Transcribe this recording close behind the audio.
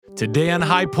Today on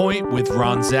High Point with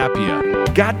Ron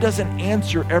Zappia. God doesn't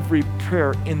answer every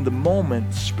prayer in the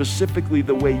moment specifically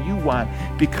the way you want,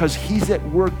 because he's at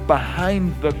work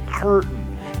behind the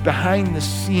curtain, behind the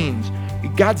scenes.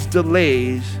 God's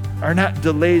delays are not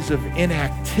delays of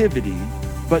inactivity,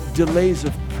 but delays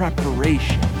of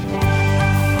preparation.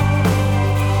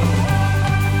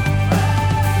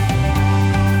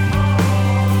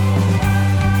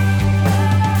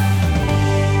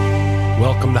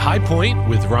 Welcome to High Point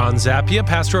with Ron Zappia,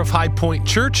 pastor of High Point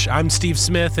Church. I'm Steve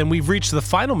Smith, and we've reached the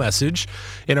final message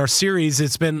in our series.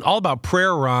 It's been all about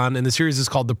prayer, Ron, and the series is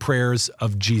called The Prayers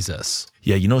of Jesus.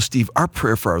 Yeah, you know, Steve, our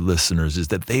prayer for our listeners is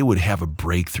that they would have a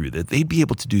breakthrough, that they'd be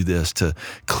able to do this, to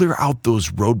clear out those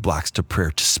roadblocks to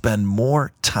prayer, to spend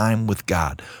more time with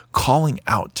God, calling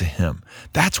out to Him.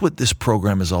 That's what this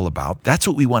program is all about. That's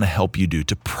what we want to help you do,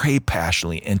 to pray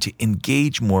passionately and to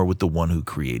engage more with the one who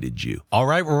created you. All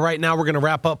right, well, right now we're going to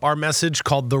wrap up our message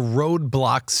called The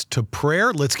Roadblocks to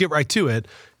Prayer. Let's get right to it.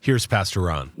 Here's Pastor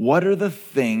Ron. What are the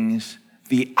things,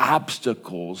 the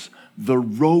obstacles, the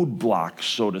roadblocks,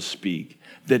 so to speak,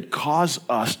 that cause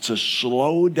us to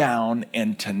slow down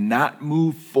and to not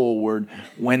move forward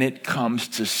when it comes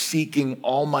to seeking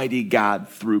Almighty God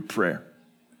through prayer?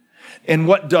 And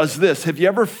what does this? Have you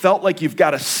ever felt like you've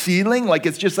got a ceiling? Like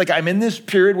it's just like I'm in this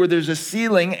period where there's a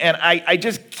ceiling and I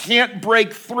just can't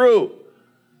break through.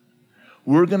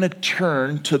 We're going to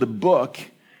turn to the book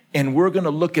and we're going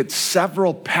to look at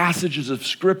several passages of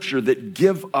Scripture that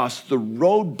give us the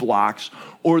roadblocks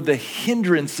or the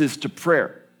hindrances to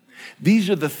prayer. These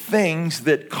are the things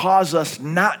that cause us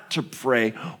not to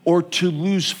pray or to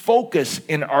lose focus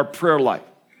in our prayer life.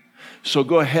 So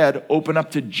go ahead, open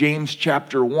up to James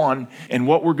chapter 1. And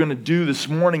what we're going to do this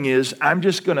morning is I'm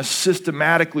just going to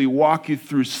systematically walk you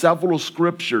through several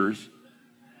scriptures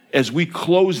as we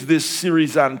close this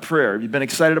series on prayer. Have you been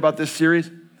excited about this series?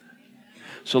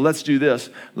 So let's do this.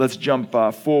 Let's jump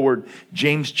forward.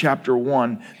 James chapter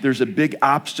 1. There's a big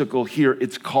obstacle here.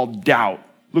 It's called doubt.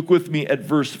 Look with me at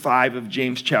verse 5 of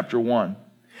James chapter 1.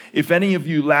 If any of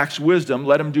you lacks wisdom,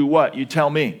 let him do what? You tell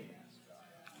me.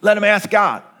 Let him ask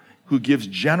God, who gives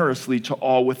generously to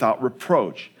all without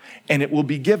reproach, and it will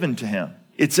be given to him.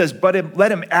 It says, but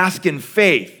let him ask in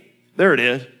faith. There it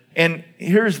is. And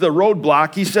here's the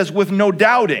roadblock. He says, with no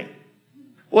doubting.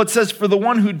 Well, it says, for the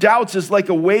one who doubts is like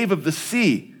a wave of the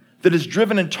sea that is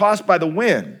driven and tossed by the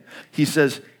wind. He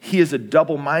says, he is a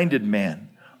double-minded man,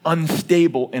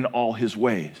 unstable in all his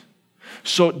ways.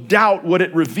 So doubt, what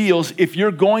it reveals, if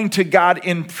you're going to God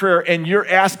in prayer and you're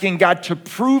asking God to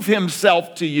prove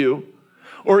himself to you,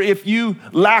 or if you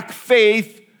lack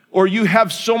faith, or you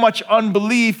have so much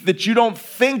unbelief that you don't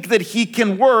think that he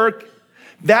can work,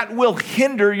 that will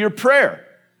hinder your prayer.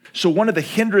 So one of the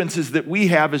hindrances that we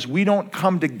have is we don't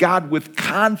come to God with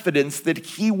confidence that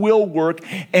he will work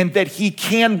and that he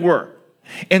can work.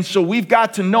 And so we've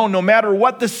got to know, no matter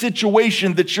what the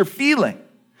situation that you're feeling,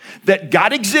 that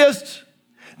God exists,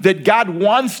 that God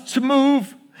wants to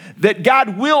move, that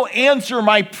God will answer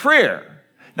my prayer.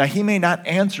 Now, he may not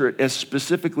answer it as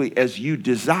specifically as you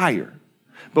desire,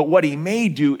 but what he may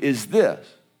do is this.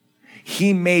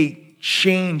 He may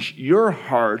change your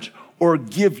heart or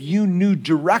give you new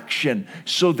direction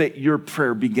so that your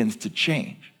prayer begins to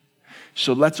change.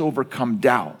 So let's overcome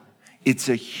doubt. It's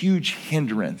a huge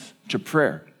hindrance to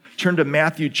prayer. Turn to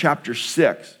Matthew chapter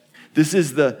 6. This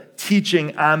is the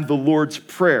teaching on the Lord's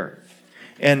Prayer.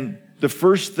 And the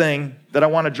first thing that I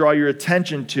want to draw your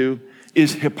attention to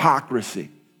is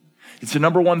hypocrisy. It's the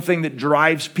number one thing that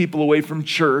drives people away from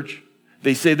church.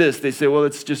 They say this, they say, well,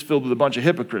 it's just filled with a bunch of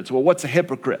hypocrites. Well, what's a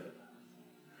hypocrite?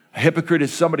 A hypocrite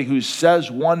is somebody who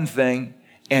says one thing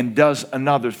and does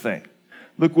another thing.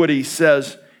 Look what he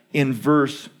says in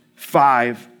verse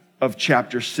 5 of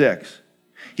chapter 6.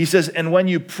 He says, and when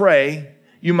you pray,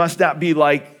 you must not be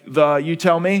like the, you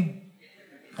tell me?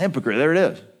 Hypocrite, there it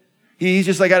is. He's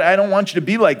just like, I don't want you to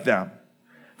be like them.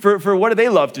 For what do they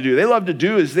love to do? They love to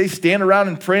do is they stand around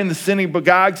and pray in the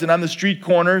synagogues and on the street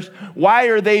corners. Why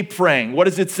are they praying? What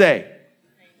does it say?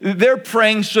 They're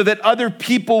praying so that other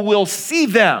people will see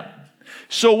them.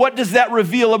 So what does that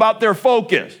reveal about their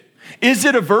focus? Is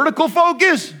it a vertical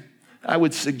focus? I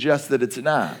would suggest that it's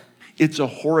not. It's a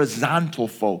horizontal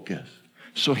focus.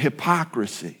 So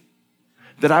hypocrisy.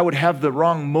 That I would have the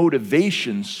wrong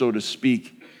motivation, so to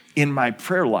speak, in my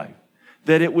prayer life.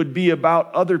 That it would be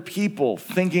about other people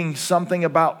thinking something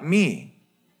about me.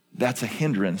 That's a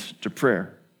hindrance to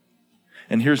prayer.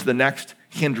 And here's the next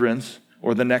hindrance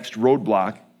or the next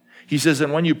roadblock. He says,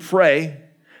 and when you pray,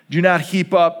 do not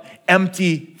heap up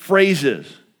empty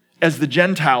phrases as the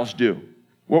Gentiles do.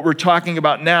 What we're talking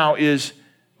about now is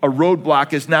a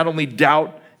roadblock is not only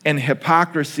doubt and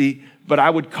hypocrisy, but I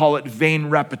would call it vain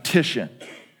repetition.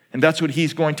 And that's what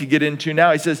he's going to get into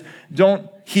now. He says, don't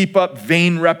heap up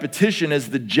vain repetition as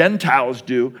the Gentiles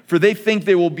do, for they think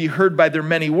they will be heard by their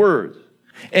many words.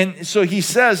 And so he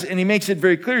says, and he makes it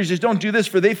very clear, he says, don't do this,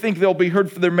 for they think they'll be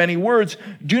heard for their many words.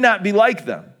 Do not be like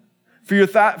them. For your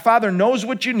Father knows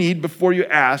what you need before you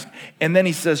ask. And then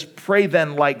he says, pray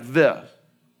then like this.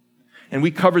 And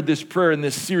we covered this prayer in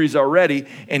this series already,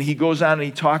 and he goes on and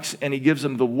he talks and he gives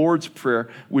them the Lord's Prayer,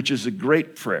 which is a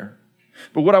great prayer.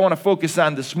 But what I want to focus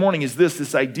on this morning is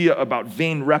this idea about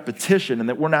vain repetition, and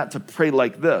that we're not to pray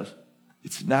like this.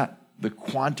 It's not the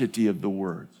quantity of the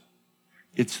words.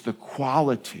 It's the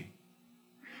quality.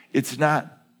 It's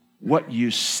not what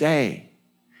you say.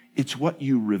 It's what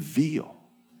you reveal.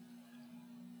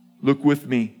 Look with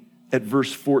me at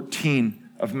verse 14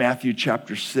 of Matthew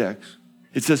chapter 6.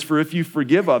 It says, for if you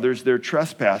forgive others their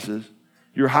trespasses,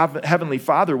 your heavenly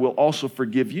Father will also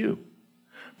forgive you.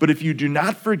 But if you do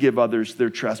not forgive others their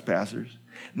trespasses,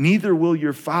 neither will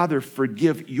your Father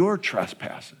forgive your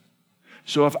trespasses.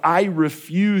 So if I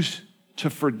refuse to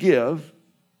forgive,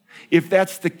 if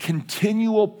that's the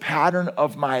continual pattern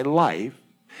of my life,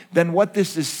 then what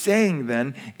this is saying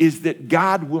then is that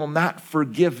God will not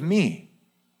forgive me.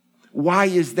 Why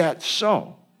is that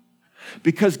so?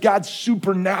 Because God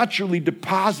supernaturally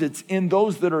deposits in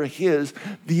those that are his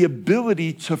the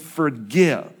ability to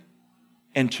forgive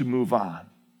and to move on.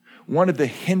 One of the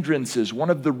hindrances, one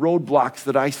of the roadblocks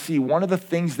that I see, one of the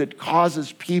things that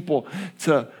causes people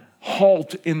to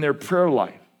halt in their prayer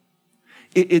life,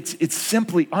 it's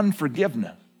simply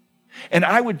unforgiveness. And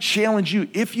I would challenge you,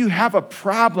 if you have a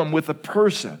problem with a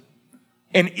person,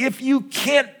 and if you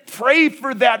can't pray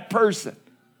for that person,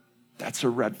 that's a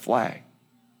red flag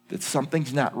that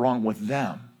something's not wrong with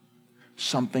them.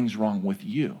 Something's wrong with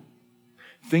you.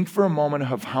 Think for a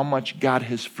moment of how much God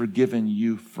has forgiven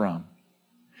you from.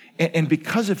 And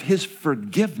because of his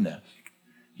forgiveness,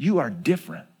 you are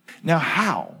different. Now,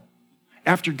 how?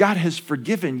 After God has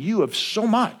forgiven you of so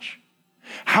much,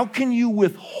 how can you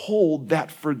withhold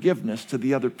that forgiveness to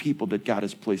the other people that God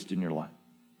has placed in your life?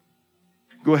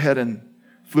 Go ahead and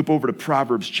flip over to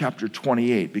Proverbs chapter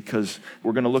 28, because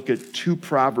we're going to look at two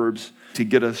Proverbs to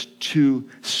get us two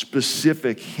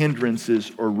specific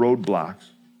hindrances or roadblocks.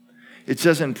 It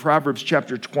says in Proverbs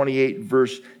chapter 28,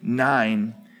 verse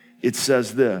 9, it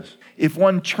says this: if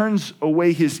one turns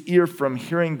away his ear from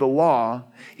hearing the law,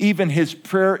 even his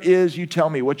prayer is, you tell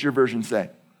me, what's your version say?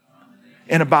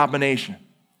 An abomination.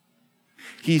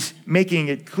 He's making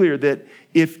it clear that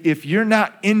if you're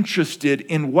not interested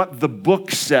in what the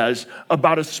book says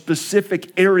about a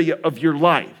specific area of your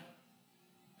life,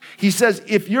 he says,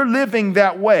 if you're living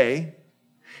that way,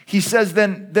 he says,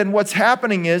 then what's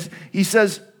happening is, he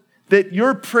says that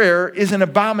your prayer is an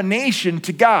abomination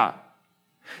to God.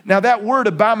 Now that word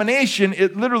abomination,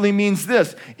 it literally means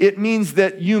this. It means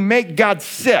that you make God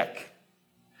sick.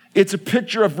 It's a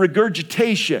picture of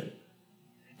regurgitation.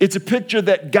 It's a picture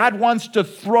that God wants to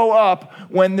throw up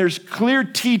when there's clear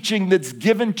teaching that's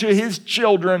given to his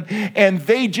children and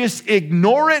they just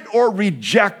ignore it or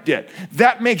reject it.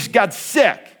 That makes God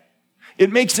sick.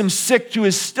 It makes him sick to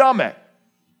his stomach.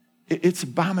 It's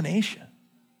abomination.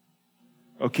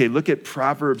 Okay, look at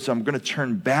Proverbs. I'm going to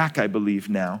turn back, I believe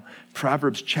now.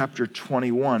 Proverbs chapter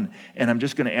 21. And I'm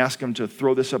just going to ask him to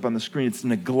throw this up on the screen. It's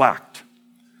neglect.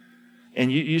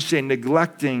 And you say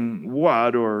neglecting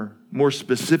what, or more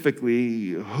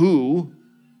specifically, who?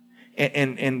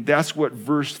 And that's what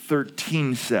verse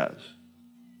 13 says.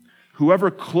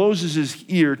 Whoever closes his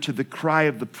ear to the cry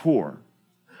of the poor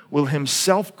will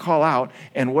himself call out.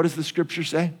 And what does the scripture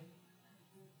say?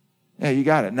 Yeah, you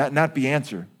got it. Not be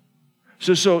answered.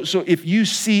 So if you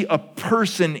see a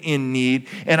person in need,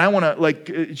 and I want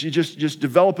to just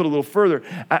develop it a little further.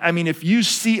 I mean, if you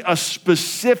see a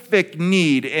specific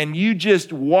need and you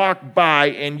just walk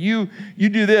by and you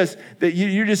do this, that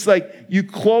you're just like, you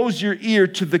close your ear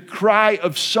to the cry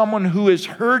of someone who is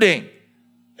hurting.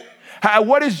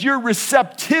 What is your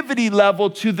receptivity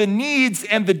level to the needs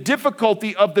and the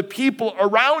difficulty of the people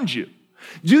around you?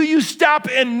 Do you stop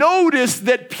and notice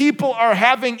that people are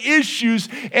having issues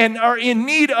and are in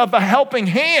need of a helping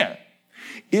hand?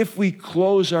 If we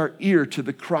close our ear to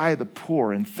the cry of the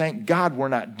poor, and thank God we're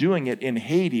not doing it in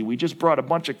Haiti. We just brought a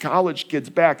bunch of college kids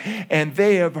back, and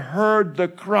they have heard the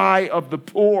cry of the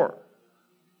poor.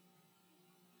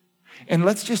 And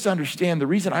let's just understand, the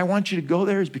reason I want you to go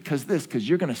there is because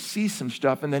you're going to see some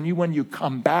stuff, and then when you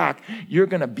come back, you're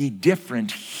going to be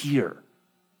different here.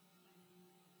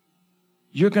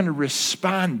 You're going to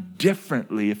respond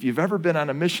differently. If you've ever been on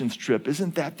a missions trip,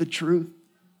 isn't that the truth?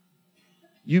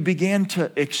 You began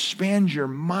to expand your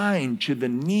mind to the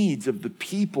needs of the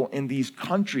people in these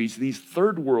countries, these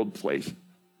third world places.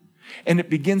 And it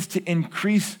begins to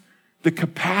increase the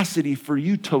capacity for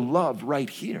you to love right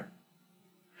here.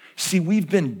 See, we've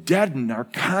been deadened our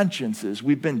consciences.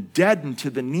 We've been deadened to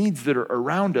the needs that are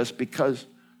around us because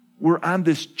we're on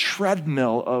this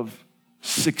treadmill of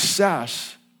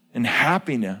success and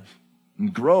happiness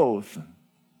and growth, and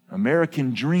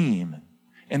American dream.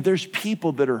 And there's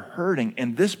people that are hurting.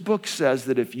 And this book says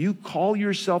that if you call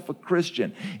yourself a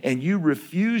Christian and you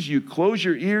refuse, you close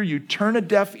your ear, you turn a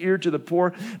deaf ear to the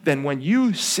poor, then when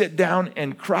you sit down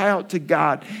and cry out to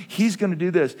God, he's going to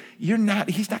do this.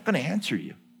 He's not going to answer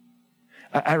you.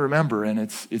 I remember, and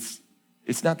it's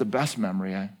not the best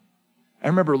memory. I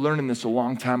remember learning this a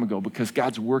long time ago because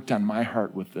God's worked on my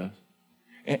heart with this.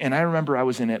 And I remember I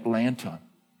was in Atlanta,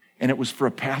 and it was for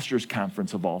a pastor's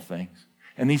conference of all things.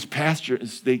 And these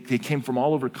pastors, they came from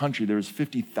all over the country. There was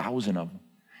 50,000 of them.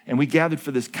 And we gathered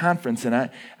for this conference, and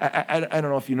I don't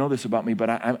know if you know this about me, but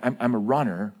I'm a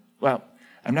runner. Well,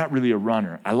 I'm not really a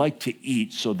runner. I like to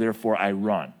eat, so therefore I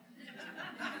run.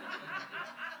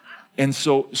 And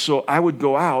so I would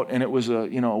go out, and it was a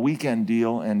weekend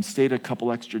deal, and stayed a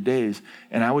couple extra days.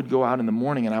 And I would go out in the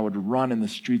morning, and I would run in the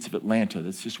streets of Atlanta.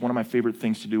 That's just one of my favorite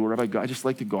things to do wherever I go. I just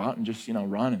like to go out and just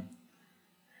run.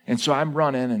 And so I'm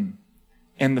running,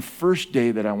 and the first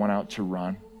day that I went out to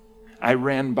run, I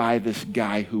ran by this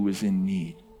guy who was in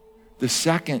need. The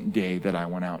second day that I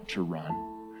went out to run,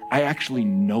 I actually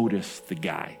noticed the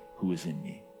guy who was in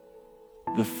need.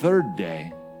 The third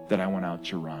day that I went out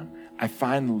to run, I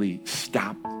finally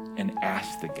stopped and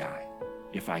asked the guy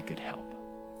if I could help.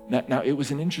 Now it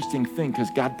was an interesting thing because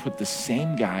God put the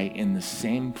same guy in the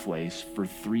same place for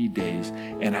 3 days,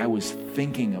 and I was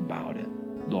thinking about it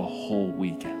the whole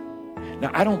weekend.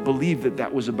 Now, I don't believe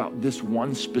that was about this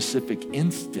one specific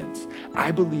instance.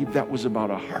 I believe that was about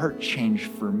a heart change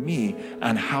for me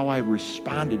on how I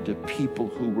responded to people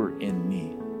who were in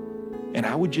need. And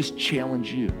I would just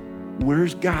challenge you,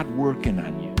 where's God working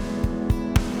on you?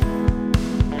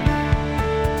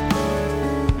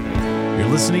 You're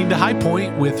listening to High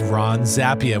Point with Ron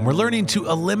Zappia, and we're learning to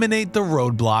eliminate the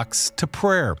roadblocks to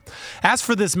prayer. Ask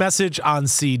for this message on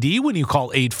CD when you call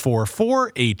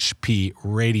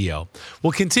 844-HP-RADIO.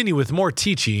 We'll continue with more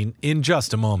teaching in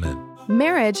just a moment.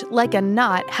 Marriage, like a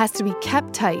knot, has to be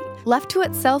kept tight. Left to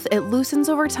itself, it loosens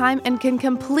over time and can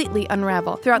completely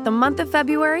unravel. Throughout the month of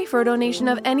February, for a donation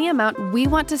of any amount, we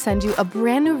want to send you a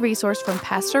brand new resource from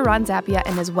Pastor Ron Zappia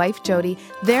and his wife Jody,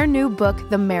 their new book,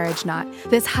 The Marriage Knot.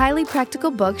 This highly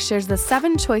practical book shares the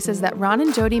 7 choices that Ron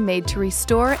and Jody made to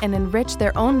restore and enrich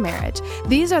their own marriage.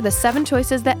 These are the 7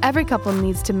 choices that every couple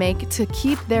needs to make to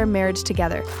keep their marriage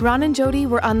together. Ron and Jody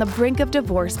were on the brink of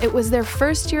divorce. It was their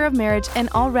first year of marriage, and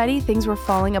already things were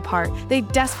falling apart. They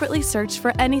desperately searched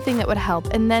for anything that would help,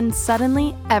 and then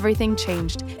suddenly everything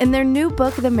changed. In their new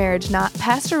book, The Marriage Knot,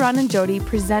 Pastor Ron and Jody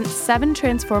present 7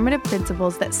 transformative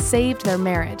principles that saved their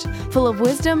marriage. Full of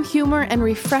wisdom, humor, and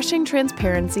refreshing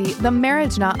transparency, The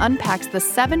Marriage Knot unpacks the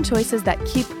 7 choices that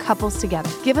keep couples together.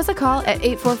 Give us a call at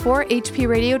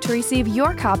 844-HP-RADIO to receive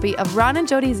your copy of Ron and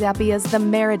Jody Zappia's The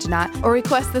Marriage Knot, or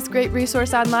request this great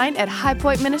resource online at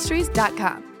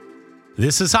highpointministries.com.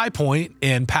 This is High Point,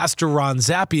 and Pastor Ron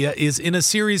Zappia is in a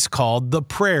series called The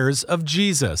Prayers of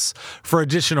Jesus. For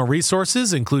additional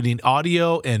resources, including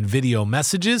audio and video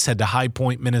messages, head to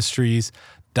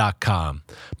highpointministries.com.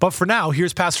 But for now,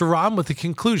 here's Pastor Ron with the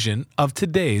conclusion of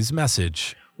today's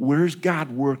message. Where's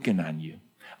God working on you?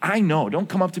 I know. Don't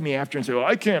come up to me after and say, "Well,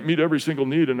 I can't meet every single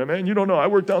need." And man, you don't know. I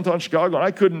work downtown Chicago, and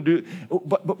I couldn't do it.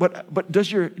 But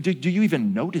do you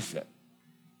even notice it?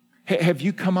 Have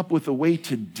you come up with a way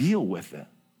to deal with it?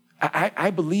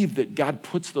 I believe that God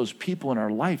puts those people in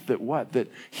our life that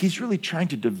he's really trying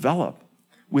to develop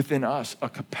within us a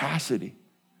capacity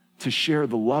to share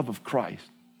the love of Christ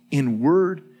in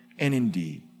word and in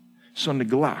deed. So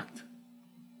neglect.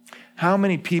 How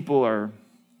many people are,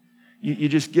 you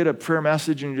just get a prayer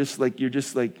message and you're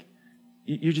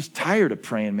just tired of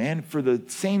praying, man, for the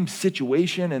same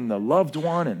situation and the loved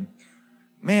one. And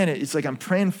man, it's like I'm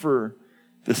praying for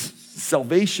the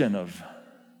salvation of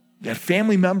that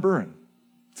family member, and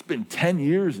it's been 10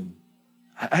 years, and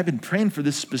I've been praying for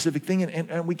this specific thing,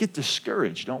 and we get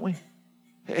discouraged, don't we?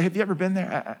 Have you ever been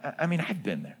there? I mean, I've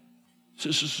been there.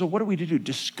 So what do we do?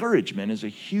 Discouragement is a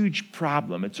huge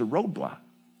problem. It's a roadblock.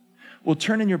 Well,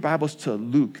 turn in your Bibles to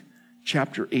Luke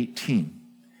chapter 18,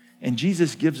 and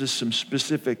Jesus gives us some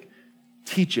specific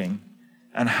teaching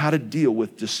on how to deal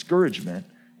with discouragement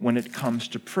when it comes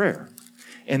to prayer.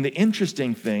 And the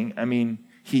interesting thing,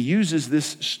 he uses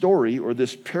this story or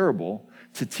this parable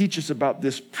to teach us about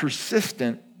this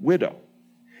persistent widow.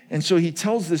 And so he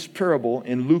tells this parable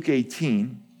in Luke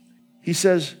 18. He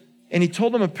says, and he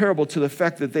told them a parable to the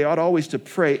effect that they ought always to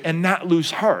pray and not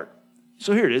lose heart.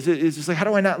 So here it is. It's just like, how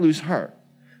do I not lose heart?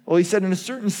 Well, he said in a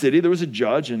certain city there was a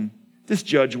judge, and this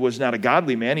judge was not a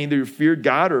godly man, either feared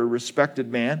God or a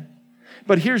respected man.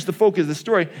 But here's the focus of the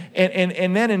story.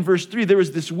 And then in verse 3, there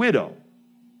was this widow.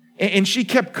 And she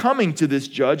kept coming to this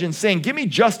judge and saying, give me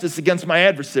justice against my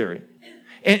adversary.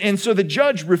 And so the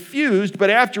judge refused, but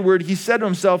afterward he said to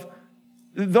himself,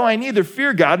 though I neither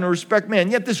fear God nor respect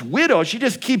man, yet this widow, she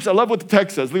just keeps, I love what the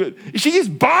text says, she is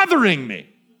bothering me.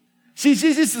 She's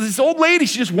this old lady,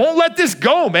 she just won't let this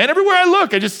go, man. Everywhere I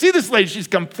look, I just see this lady. She's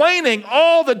complaining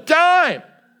all the time.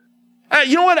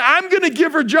 You know what? I'm going to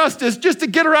give her justice just to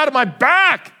get her out of my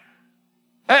back.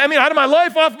 I mean, out of my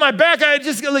life, off my back. I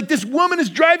just, like, this woman is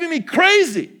driving me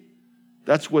crazy.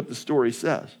 That's what the story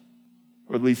says.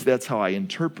 Or at least that's how I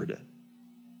interpret it.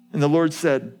 And the Lord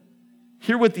said,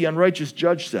 hear what the unrighteous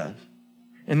judge says.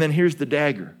 And then here's the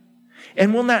dagger.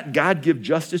 And will not God give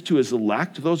justice to his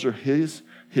elect? Those are his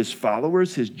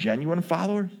followers, his genuine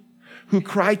followers, who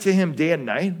cry to him day and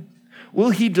night. Will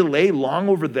he delay long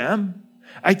over them?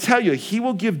 I tell you, he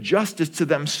will give justice to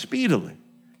them speedily.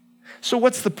 So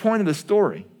what's the point of the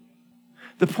story?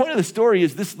 The point of the story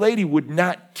is this lady would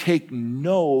not take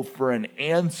no for an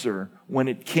answer when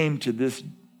it came to this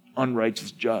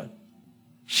unrighteous judge.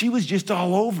 She was just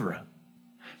all over him.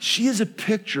 She is a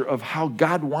picture of how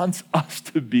God wants us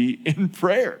to be in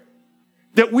prayer.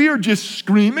 That we are just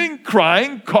screaming,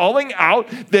 crying, calling out,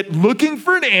 that looking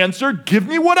for an answer, give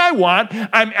me what I want,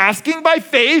 I'm asking by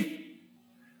faith.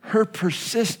 Her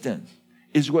persistence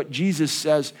is what Jesus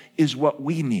says is what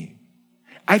we need.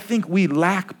 I think we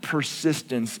lack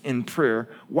persistence in prayer.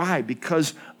 Why?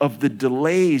 Because of the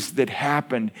delays that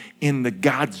happened in the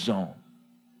God zone.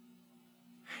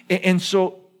 And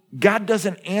so God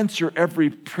doesn't answer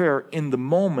every prayer in the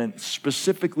moment,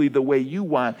 specifically the way you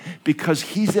want, because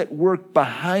he's at work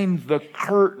behind the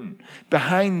curtain,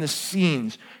 behind the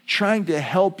scenes, trying to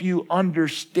help you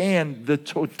understand the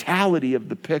totality of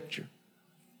the picture.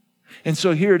 And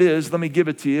so here it is. Let me give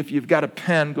it to you. If you've got a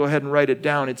pen, go ahead and write it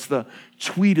down. It's the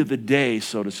tweet of the day,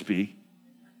 so to speak.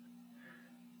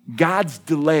 God's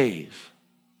delays.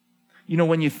 You know,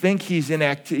 when you think he's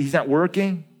not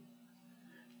working,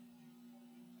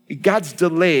 God's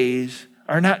delays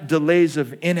are not delays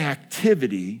of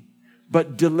inactivity,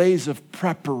 but delays of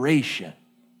preparation.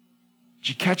 Did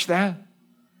you catch that?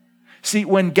 See,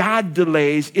 when God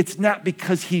delays, it's not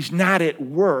because he's not at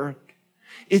work.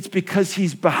 It's because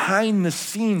he's behind the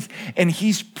scenes and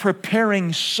he's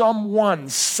preparing someone,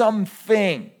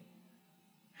 something.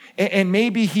 And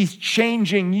maybe he's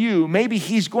changing you. Maybe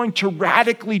he's going to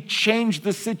radically change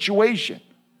the situation.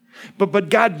 But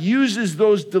God uses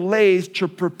those delays to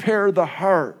prepare the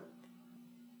heart.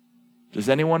 Does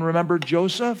anyone remember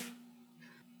Joseph?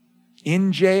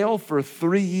 In jail for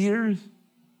 3 years?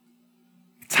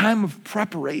 Time of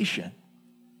preparation.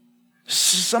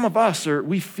 Some of us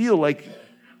we feel like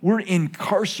we're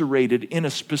incarcerated in a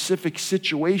specific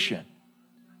situation.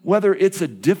 Whether it's a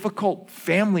difficult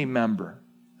family member,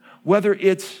 whether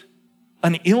it's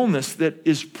an illness that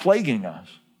is plaguing us.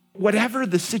 Whatever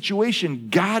the situation,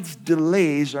 God's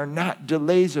delays are not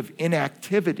delays of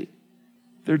inactivity.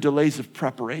 They're delays of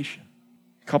preparation.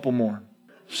 A couple more.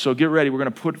 So get ready. We're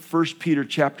going to put 1 Peter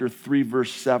chapter 3,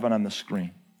 verse 7 on the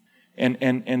screen.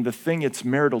 And the thing, it's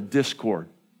marital discord.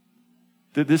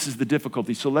 This is the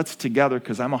difficulty. So let's together,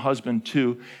 because I'm a husband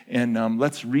too, and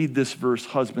let's read this verse,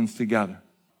 husbands, together.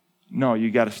 No,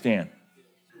 you got to stand.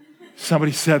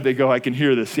 Somebody said, they go, I can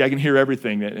hear this. See, I can hear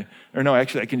everything. Or no,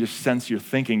 actually, I can just sense you're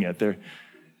thinking it.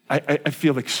 I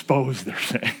feel exposed, they're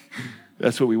saying.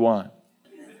 That's what we want.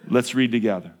 Let's read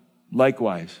together.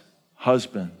 Likewise,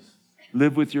 husbands,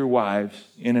 live with your wives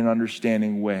in an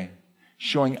understanding way,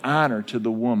 showing honor to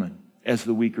the woman as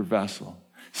the weaker vessel,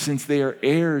 since they are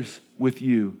heirs with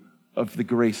you of the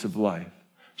grace of life,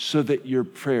 so that your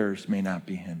prayers may not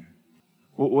be hindered.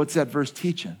 Well, what's that verse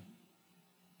teaching?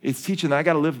 It's teaching that I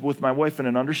got to live with my wife in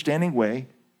an understanding way.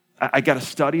 I got to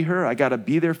study her. I got to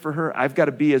be there for her. I've got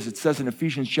to be, as it says in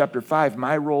Ephesians chapter 5,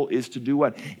 my role is to do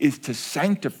what? Is to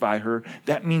sanctify her.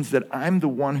 That means that I'm the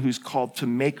one who's called to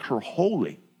make her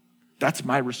holy. That's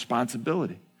my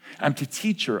responsibility. I'm to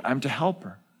teach her. I'm to help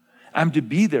her. I'm to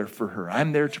be there for her.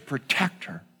 I'm there to protect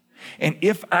her. And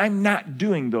if I'm not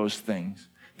doing those things,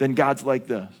 then God's like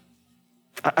this.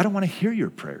 I don't want to hear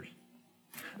your prayers.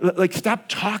 Like, stop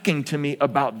talking to me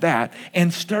about that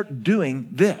and start doing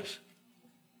this.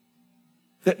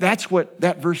 That's what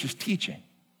that verse is teaching.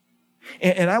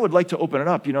 And I would like to open it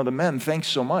up. The men, thanks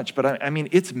so much. But I mean,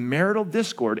 it's marital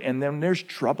discord. And then there's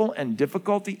trouble and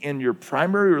difficulty in your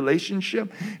primary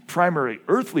relationship, primary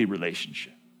earthly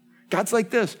relationship. God's like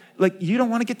this. Like, you don't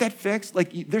want to get that fixed?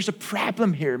 Like, there's a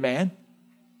problem here, man.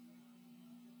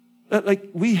 Like,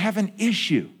 we have an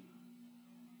issue.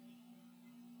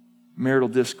 Marital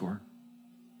discord.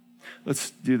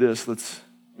 Let's do this. Let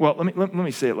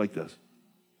me say it like this.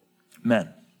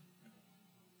 Men,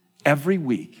 every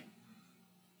week,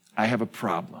 I have a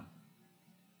problem.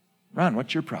 Ron,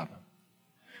 what's your problem?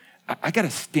 I got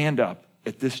to stand up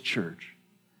at this church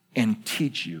and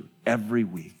teach you every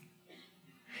week.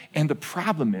 And the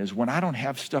problem is, when I don't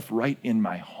have stuff right in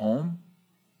my home,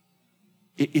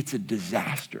 it's a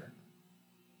disaster.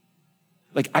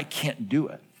 Like, I can't do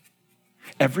it.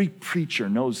 Every preacher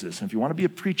knows this. And if you want to be a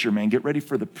preacher, man, get ready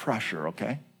for the pressure,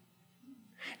 okay?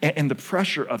 And the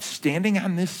pressure of standing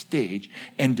on this stage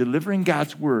and delivering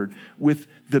God's word with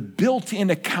the built-in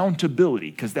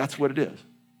accountability, because that's what it is.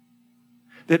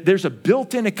 That there's a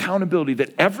built-in accountability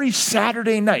that every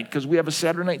Saturday night, because we have a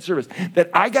Saturday night service, that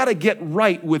I got to get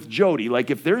right with Jody. Like,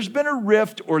 if there's been a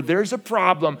rift or there's a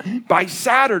problem, by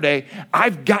Saturday,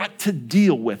 I've got to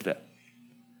deal with it.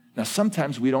 Now,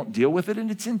 sometimes we don't deal with it in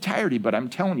its entirety, but I'm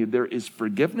telling you, there is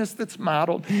forgiveness that's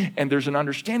modeled, and there's an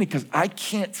understanding, because I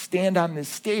can't stand on this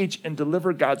stage and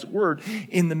deliver God's word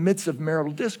in the midst of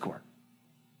marital discord.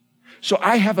 So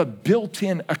I have a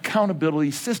built-in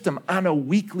accountability system on a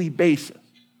weekly basis.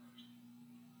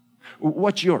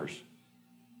 What's yours?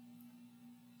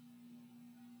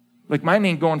 Like, mine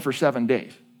ain't going for 7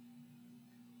 days.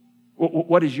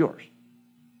 What is yours?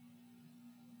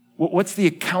 What's the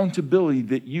accountability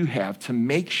that you have to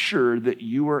make sure that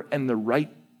you are in the right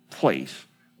place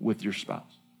with your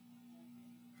spouse?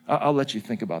 I'll let you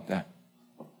think about that.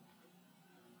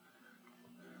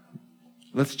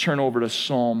 Let's turn over to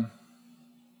Psalm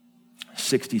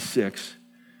 66.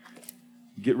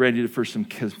 Get ready for some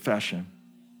confession.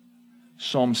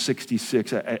 Psalm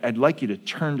 66. I'd like you to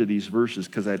turn to these verses,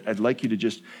 because I'd like you to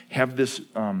just have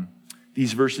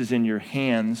these verses in your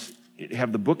hands,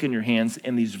 have the book in your hands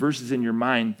and these verses in your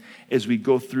mind as we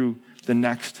go through the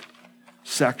next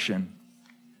section.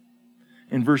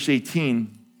 In verse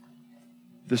 18,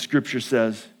 the scripture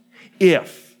says,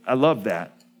 I love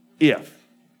that,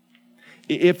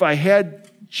 if I had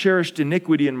cherished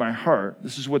iniquity in my heart,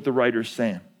 this is what the writer's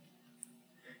saying.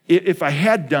 If I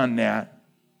had done that,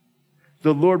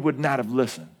 the Lord would not have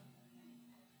listened.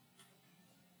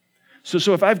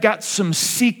 So if I've got some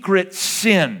secret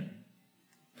sin,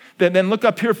 then look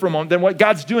up here for a moment. Then what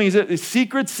God's doing is a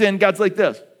secret sin. God's like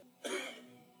this.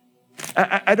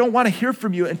 I don't want to hear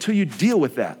from you until you deal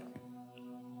with that.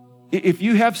 If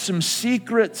you have some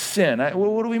secret sin,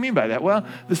 what do we mean by that? Well,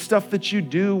 the stuff that you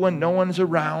do when no one's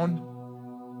around.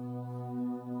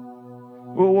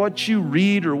 Well, what you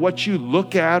read or what you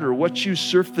look at or what you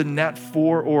surf the net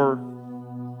for or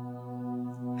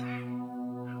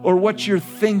what you're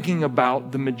thinking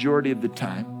about the majority of the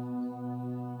time.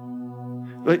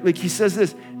 Like he says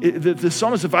this, the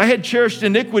psalmist, if I had cherished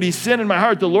iniquity, sin in my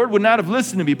heart, the Lord would not have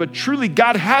listened to me. But truly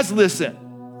God has listened,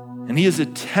 and he has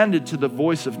attended to the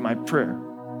voice of my prayer.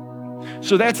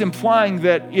 So that's implying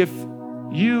that if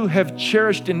you have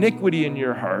cherished iniquity in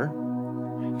your heart,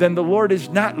 then the Lord is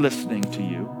not listening to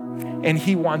you, and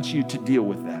he wants you to deal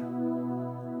with that.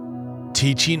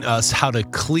 Teaching us how to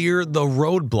clear the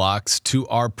roadblocks to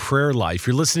our prayer life.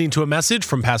 You're listening to a message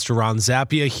from Pastor Ron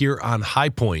Zappia here on High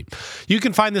Point. You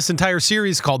can find this entire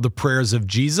series called The Prayers of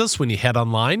Jesus when you head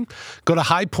online. Go to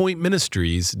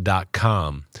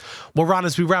highpointministries.com. Well, Ron,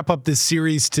 as we wrap up this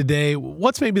series today,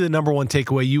 what's maybe the number one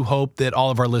takeaway you hope that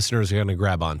all of our listeners are going to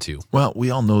grab onto? Well,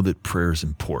 we all know that prayer is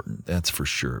important, that's for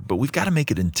sure. But we've got to make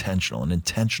it intentional, an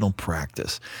intentional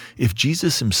practice. If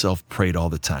Jesus himself prayed all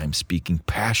the time, speaking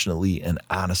passionately and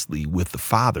honestly with the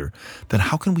Father, then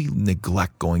how can we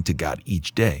neglect going to God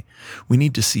each day? We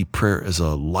need to see prayer as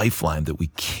a lifeline that we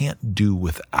can't do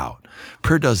without.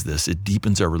 Prayer does this. It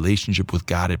deepens our relationship with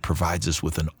God. It provides us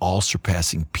with an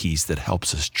all-surpassing peace that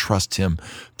helps us trust him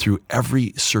through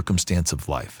every circumstance of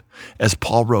life. As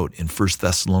Paul wrote in 1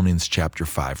 Thessalonians chapter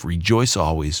 5, rejoice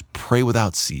always, pray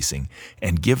without ceasing,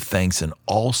 and give thanks in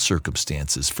all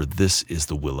circumstances, for this is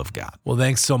the will of God. Well,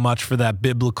 thanks so much for that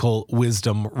biblical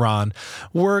wisdom, Ron.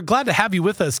 We're glad to have you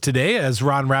with us today as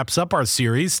Ron wraps up our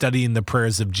series, Studying the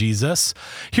Prayers of Jesus.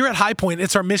 Here at High Point,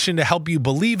 it's our mission to help you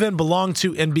believe in, belong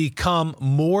to, and become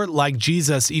more like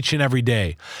Jesus each and every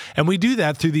day. And we do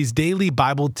that through these daily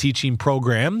Bible teaching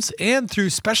programs and through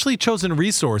specially chosen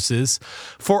resources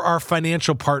for our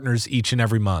financial partners each and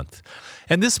every month.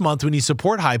 And this month, when you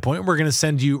support High Point, we're going to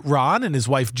send you Ron and his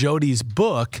wife Jody's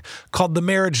book called The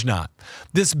Marriage Knot.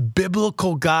 This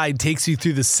biblical guide takes you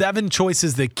through the 7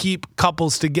 choices that keep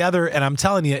couples together. And I'm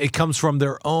telling you, it comes from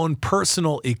their own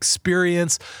personal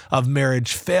experience of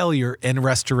marriage failure and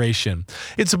restoration.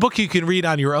 It's a book you can read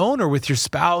on your own or with your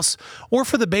spouse, or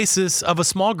for the basis of a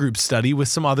small group study with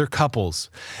some other couples.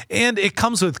 And it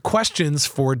comes with questions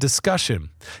for discussion.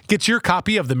 Get your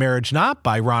copy of The Marriage Knot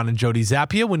by Ron and Jody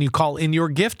Zappia when you call in your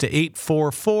gift to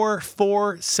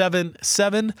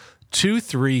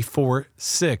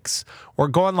 844-477-2346 or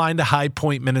go online to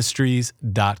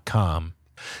highpointministries.com.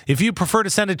 If you prefer to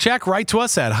send a check, write to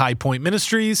us at High Point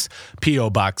Ministries,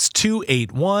 P.O. Box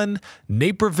 281,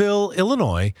 Naperville,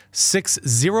 Illinois,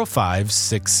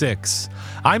 60566.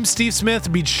 I'm Steve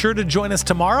Smith. Be sure to join us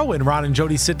tomorrow when Ron and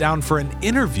Jody sit down for an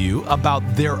interview about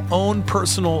their own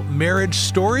personal marriage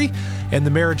story and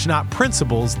the Marriage Knot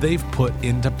principles they've put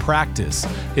into practice.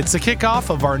 It's the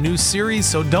kickoff of our new series,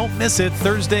 so don't miss it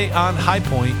Thursday on High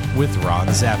Point with Ron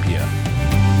Zappia.